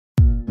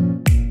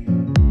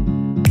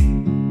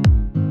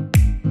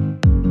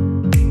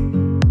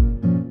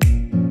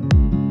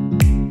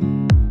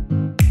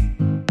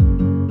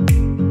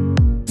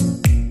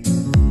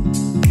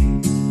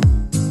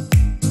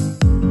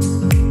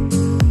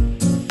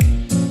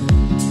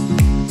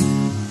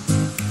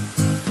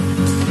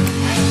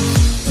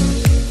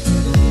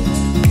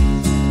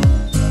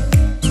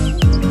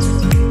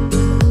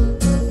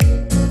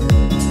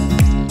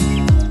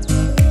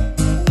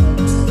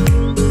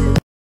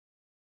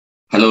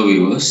Hello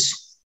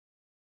viewers.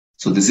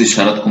 So this is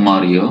Sharat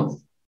Kumar here,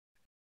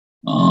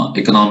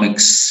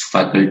 economics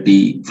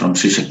faculty from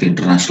Shakthi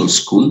International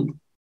School.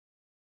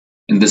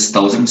 In this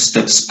 1000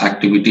 steps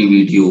activity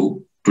video,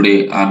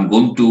 today I'm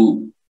going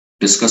to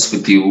discuss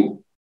with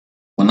you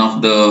one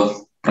of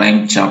the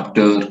prime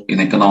chapter in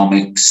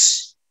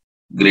economics,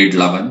 grade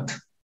 11th,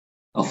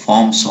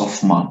 forms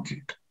of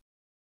market.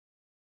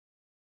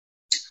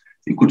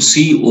 You could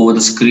see over the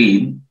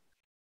screen,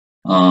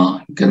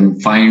 you can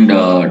find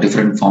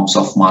different forms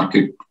of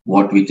market,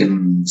 what we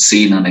can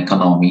see in an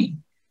economy.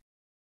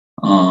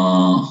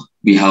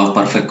 We have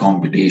perfect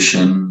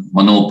competition,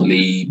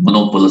 monopoly,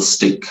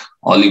 monopolistic,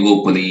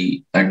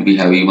 oligopoly, and we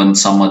have even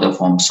some other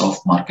forms of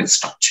market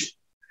structure.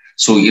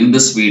 So in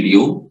this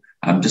video,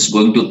 I'm just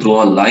going to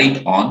throw a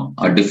light on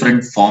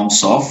different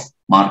forms of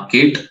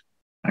market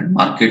and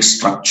market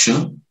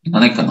structure in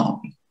an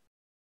economy.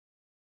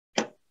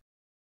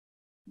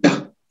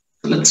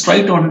 So let's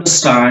try to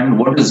understand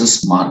what is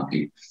this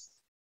market.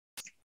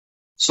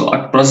 So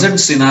at present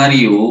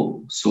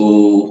scenario,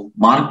 so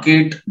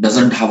market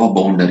doesn't have a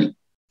boundary.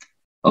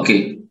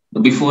 Okay,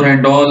 before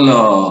and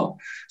all,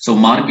 so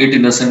market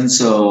in the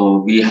sense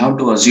we have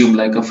to assume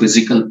like a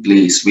physical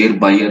place where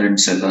buyer and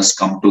sellers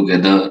come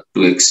together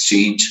to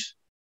exchange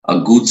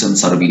goods and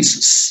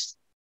services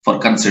for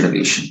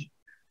consideration.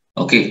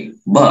 Okay,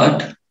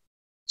 but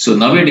so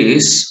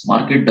nowadays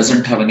market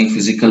doesn't have any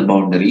physical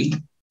boundary.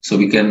 So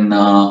we can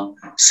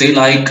say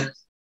like,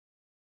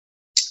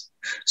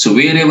 so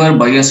wherever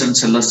buyers and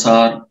sellers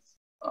are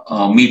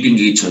meeting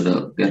each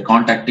other, they are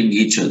contacting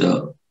each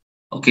other.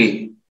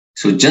 Okay,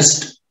 so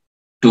just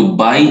to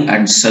buy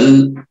and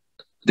sell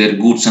their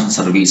goods and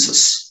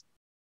services.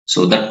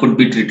 So that could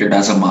be treated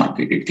as a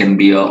market. It can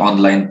be an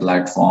online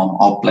platform,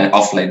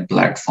 offline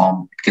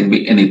platform. It can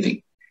be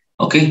anything.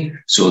 Okay,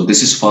 so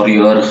this is for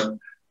your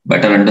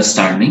better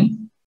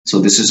understanding. So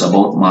this is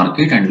about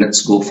market, and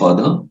let's go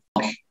further.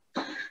 Okay.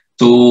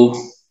 So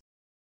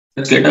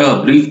let's get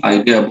a brief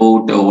idea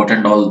about what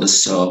and all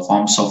this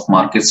forms of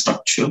market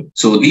structure.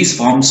 So these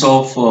forms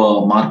of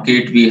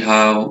market we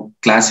have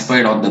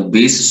classified on the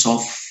basis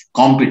of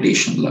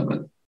competition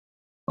level.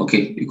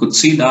 Okay, you could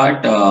see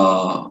that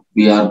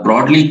we are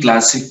broadly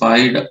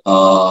classified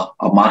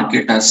a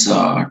market as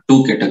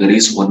two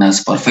categories. One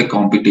as perfect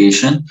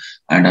competition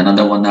and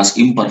another one as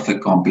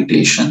imperfect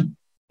competition.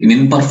 In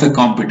imperfect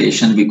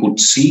competition, we could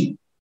see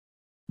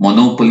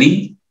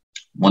monopoly,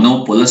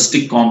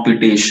 monopolistic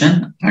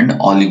competition, and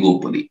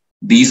oligopoly.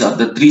 These are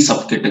the three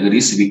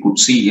subcategories we could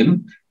see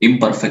in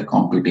imperfect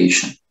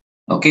competition.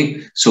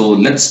 Okay, so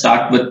let's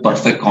start with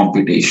perfect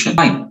competition.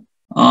 Fine.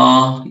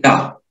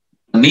 The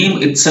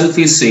name itself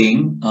is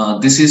saying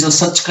this is a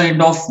such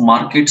kind of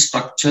market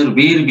structure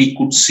where we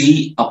could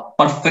see a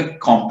perfect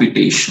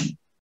competition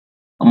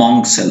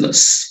among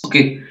sellers.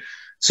 Okay,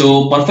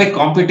 so perfect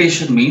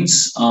competition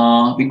means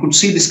we could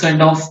see this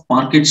kind of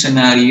market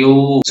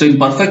scenario. So in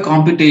perfect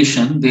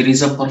competition, there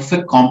is a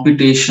perfect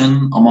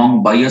competition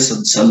among buyers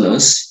and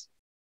sellers.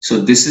 So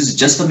this is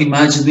just an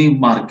imaginary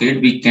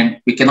market. We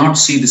cannot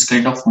see this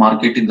kind of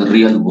market in the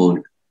real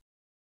world.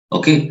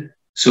 Okay,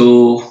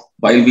 so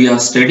while we are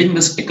studying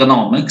this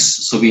economics,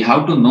 so we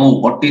have to know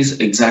what is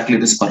exactly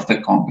this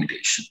perfect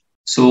competition.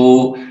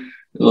 So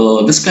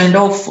this kind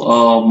of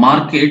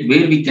market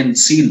where we can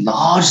see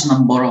large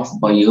number of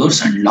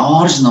buyers and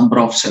large number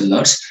of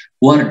sellers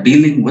who are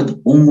dealing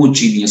with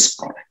homogeneous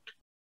product.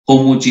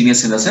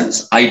 Homogeneous in the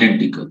sense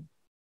identical.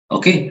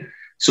 Okay,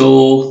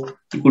 so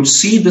you could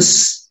see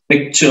this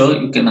picture,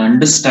 you can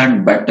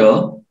understand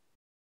better.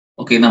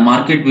 Okay, in a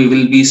market we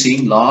will be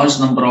seeing large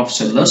number of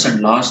sellers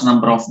and large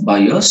number of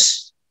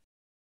buyers.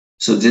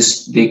 So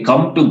they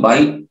come to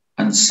buy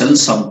and sell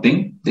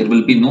something. There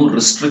will be no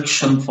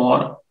restriction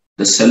for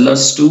the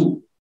sellers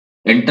to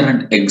enter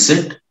and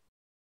exit.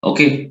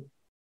 Okay.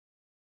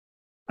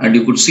 And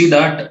you could see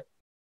that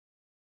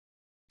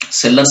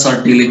sellers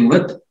are dealing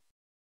with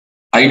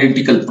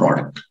identical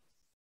product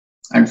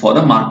and for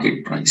the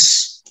market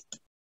price.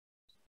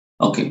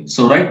 Okay.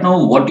 So right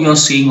now what you are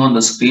seeing on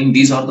the screen,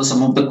 these are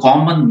some of the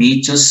common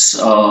natures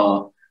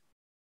of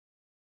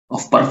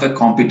perfect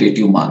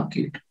competitive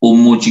market.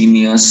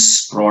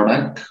 Homogeneous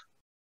product,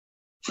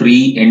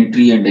 free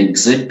entry and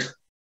exit,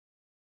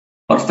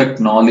 perfect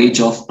knowledge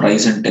of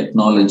price and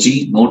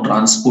technology, no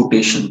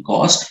transportation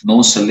cost,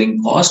 no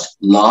selling cost,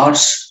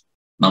 large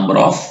number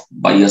of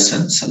buyers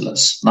and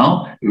sellers.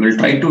 Now we will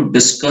try to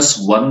discuss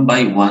one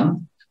by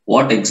one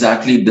what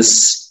exactly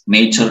this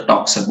nature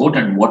talks about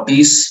and what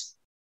is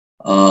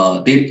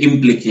their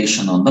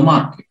implication on the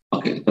market.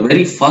 Okay, the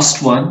very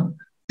first one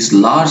is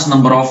large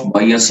number of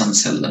buyers and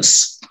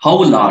sellers.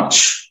 How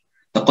large?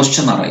 The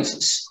question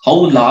arises.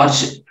 How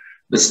large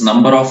this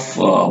number of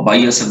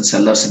buyers and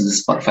sellers in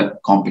this perfect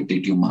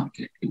competitive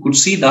market? You could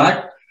see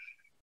that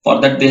for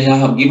that they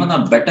have given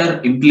a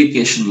better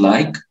implication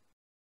like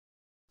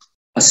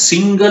a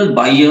single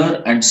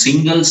buyer and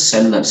single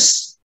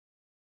sellers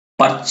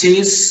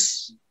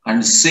purchase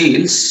and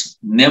sales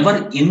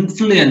never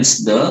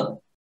influence the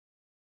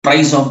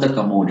price of the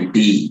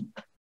commodity.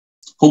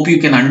 Hope you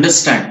can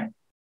understand.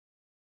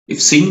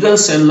 If single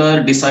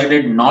seller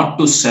decided not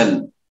to sell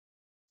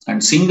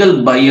and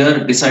single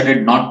buyer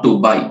decided not to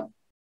buy,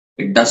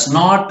 it does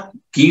not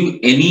give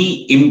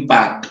any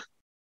impact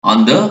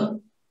on the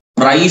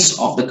price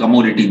of the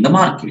commodity in the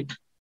market.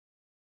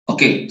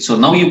 Okay, so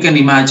now you can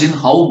imagine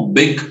how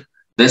big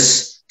this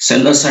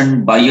sellers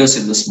and buyers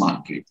in this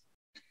market.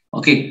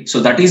 Okay,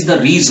 so that is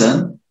the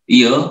reason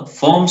here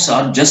firms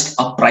are just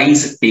a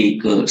price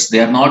takers.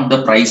 They are not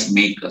the price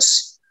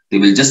makers. They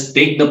will just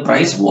take the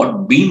price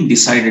what being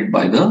decided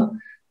by the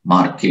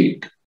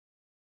market.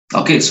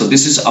 Okay, so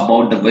this is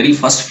about the very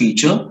first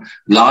feature,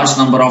 large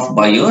number of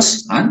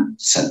buyers and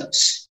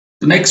sellers.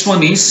 The next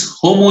one is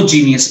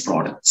homogeneous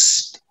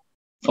products.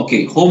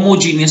 Okay,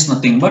 homogeneous,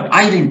 nothing but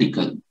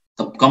identical.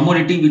 The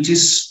commodity which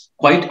is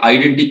quite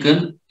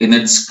identical in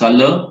its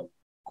color,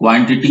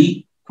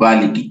 quantity,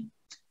 quality.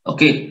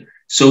 Okay,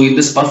 so in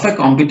this perfect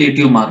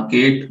competitive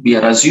market, we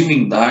are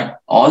assuming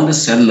that all the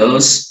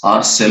sellers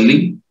are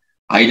selling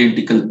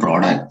identical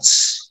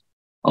products.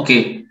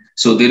 Okay,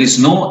 so there is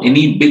no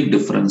any big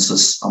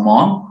differences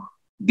among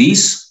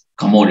these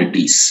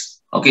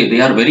commodities. Okay,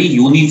 they are very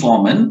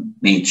uniform in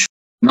nature.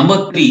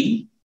 Number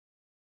 3,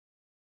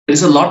 there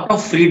is a lot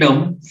of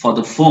freedom for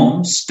the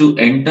firms to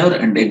enter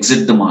and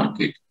exit the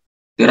market.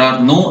 There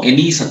are no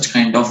any such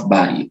kind of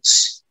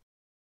barriers.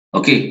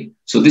 Okay,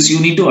 so this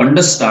you need to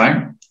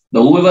understand.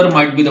 Whoever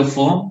might be the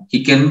firm,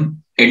 he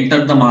can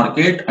enter the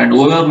market, and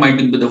whoever might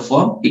be the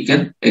firm, he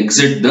can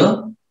exit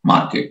the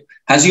market.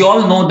 As you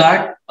all know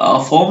that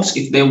firms,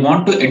 if they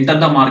want to enter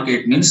the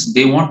market, means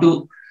they want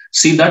to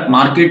see that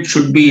market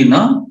should be in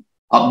a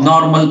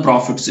abnormal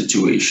profit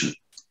situation.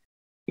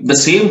 If the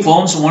same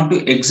firms want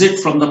to exit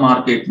from the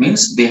market,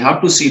 means they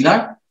have to see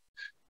that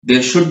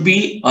there should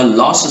be a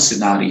loss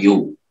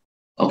scenario.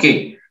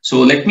 Okay,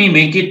 so let me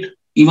make it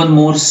even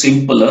more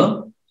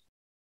simpler.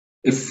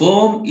 A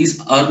firm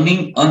is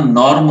earning a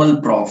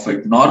normal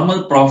profit.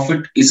 Normal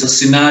profit is a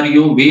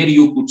scenario where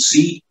you could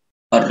see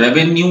a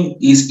revenue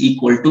is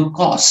equal to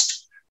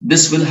cost.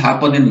 This will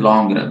happen in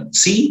long run.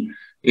 See,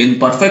 in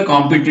perfect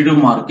competitive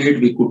market,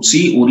 we could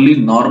see only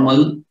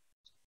normal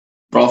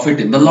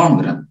profit in the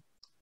long run.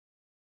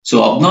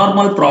 So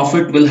abnormal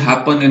profit will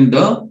happen in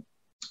the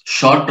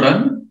short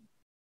run,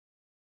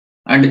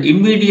 and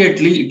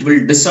immediately it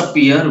will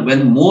disappear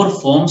when more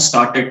firms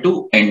started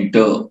to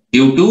enter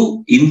due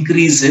to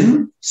increase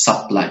in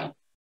supply.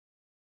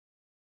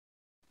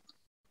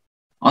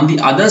 On the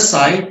other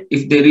side,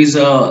 if there is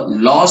a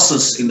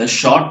losses in the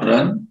short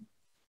run,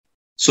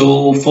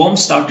 so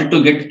firms started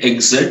to get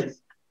exit.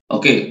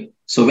 Okay,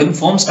 so when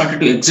firms started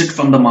to exit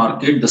from the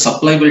market, the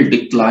supply will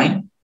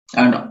decline,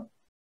 and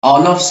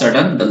all of a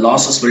sudden the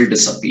losses will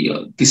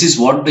disappear. This is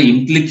what the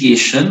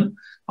implication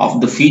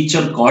of the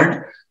feature called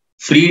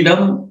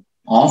freedom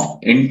of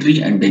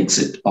entry and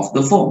exit of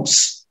the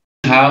firms.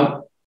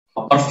 Have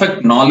a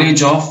perfect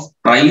knowledge of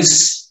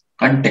price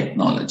and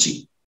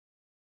technology.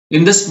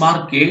 In this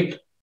market,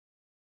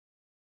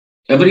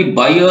 every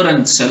buyer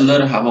and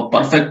seller have a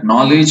perfect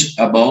knowledge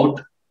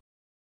about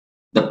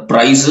the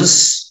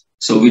prices,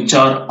 so which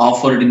are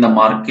offered in the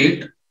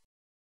market,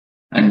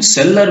 and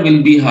seller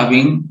will be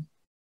having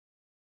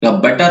a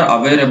better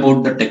aware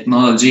about the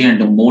technology and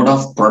the mode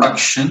of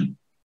production.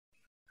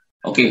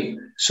 Okay,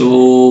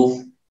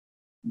 so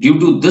due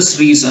to this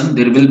reason,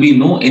 there will be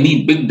no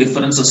any big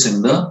differences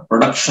in the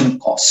production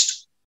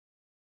cost.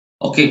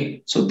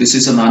 Okay, so this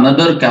is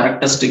another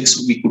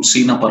characteristics we could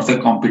see in a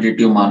perfect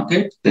competitive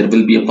market. There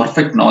will be a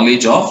perfect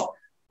knowledge of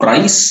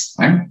price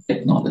and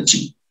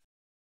technology.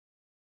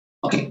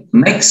 Okay,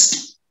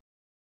 next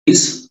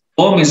is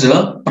firm is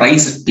a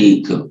price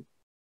taker.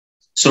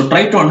 So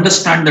try to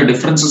understand the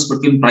differences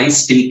between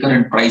price taker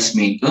and price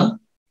maker.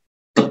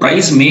 The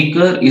price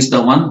maker is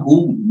the one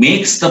who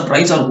makes the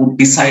price or who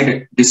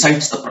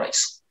decides the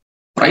price.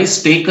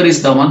 Price taker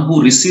is the one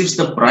who receives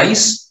the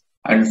price,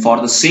 and for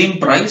the same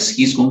price,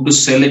 he is going to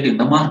sell it in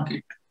the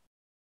market.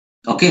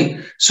 Okay,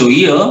 so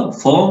here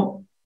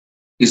firm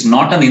is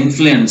not an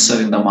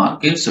influencer in the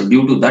market. So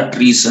due to that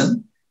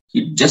reason,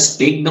 he just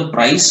take the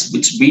price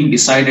which being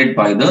decided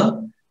by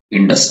the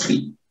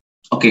industry.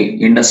 Okay,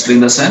 industry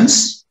in the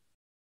sense,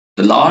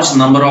 the large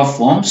number of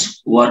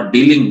firms who are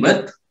dealing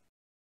with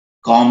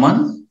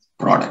common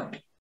product.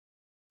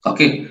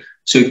 Okay,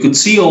 so you could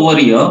see over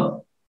here,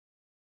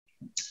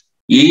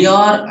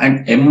 AR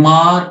and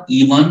MR,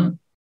 even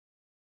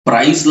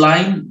price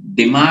line,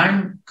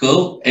 demand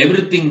curve,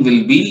 everything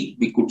will be,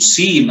 we could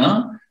see in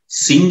a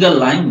single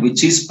line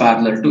which is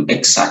parallel to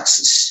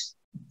x-axis.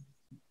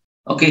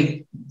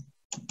 Okay,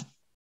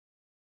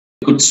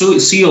 you could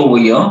see over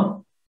here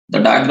the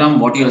diagram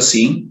what you are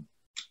seeing.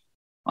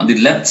 On the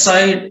left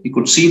side, you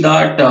could see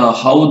that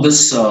how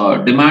this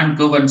demand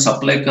curve and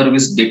supply curve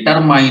is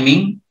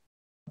determining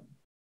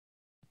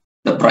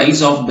the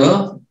price of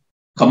the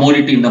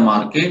commodity in the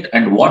market,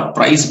 and what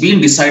price being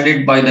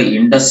decided by the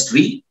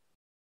industry.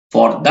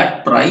 For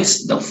that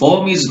price, the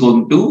firm is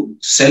going to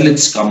sell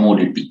its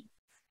commodity.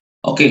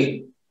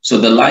 Okay, so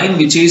the line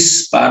which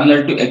is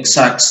parallel to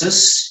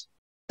x-axis,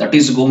 that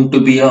is going to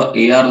be a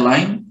AR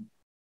line,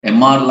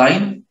 MR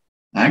line,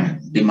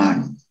 and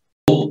demand.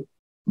 Hope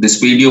this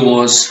video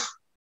was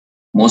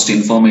most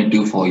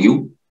informative for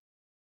you.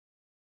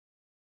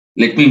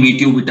 Let me meet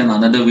you with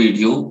another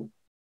video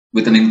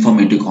with an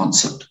informative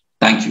concept.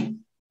 Thank you.